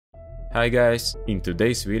Hi guys, in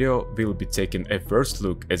today's video we'll be taking a first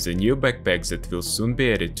look at the new backpacks that will soon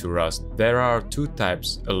be added to Rust. There are two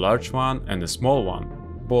types, a large one and a small one.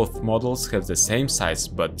 Both models have the same size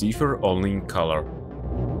but differ only in color.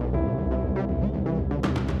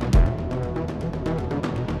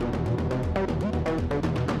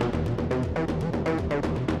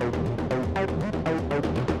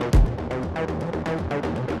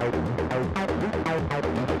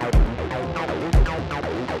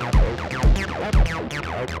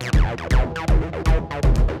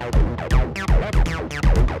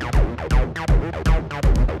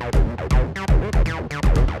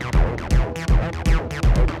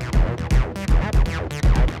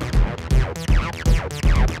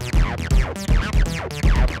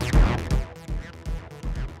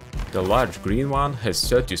 The large green one has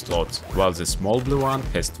 30 slots, while the small blue one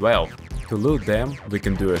has 12. To loot them, we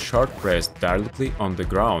can do a short press directly on the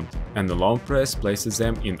ground, and a long press places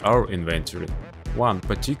them in our inventory. One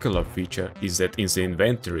particular feature is that in the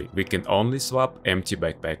inventory we can only swap empty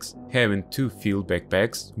backpacks. Having two filled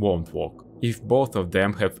backpacks won't work. If both of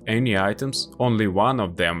them have any items, only one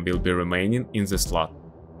of them will be remaining in the slot.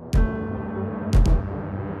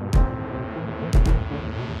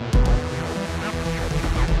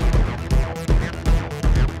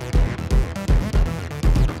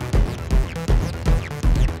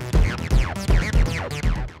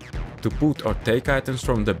 To put or take items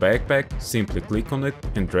from the backpack, simply click on it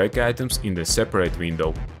and drag items in the separate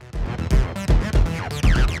window.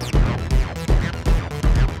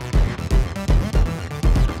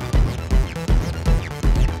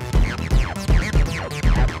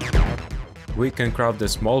 We can craft a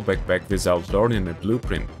small backpack without learning a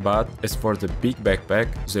blueprint, but as for the big backpack,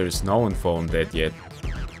 there is no info on that yet.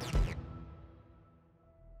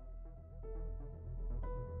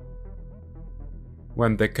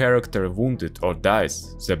 When the character wounded or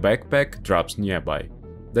dies, the backpack drops nearby.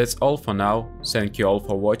 That's all for now, thank you all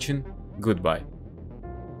for watching, goodbye.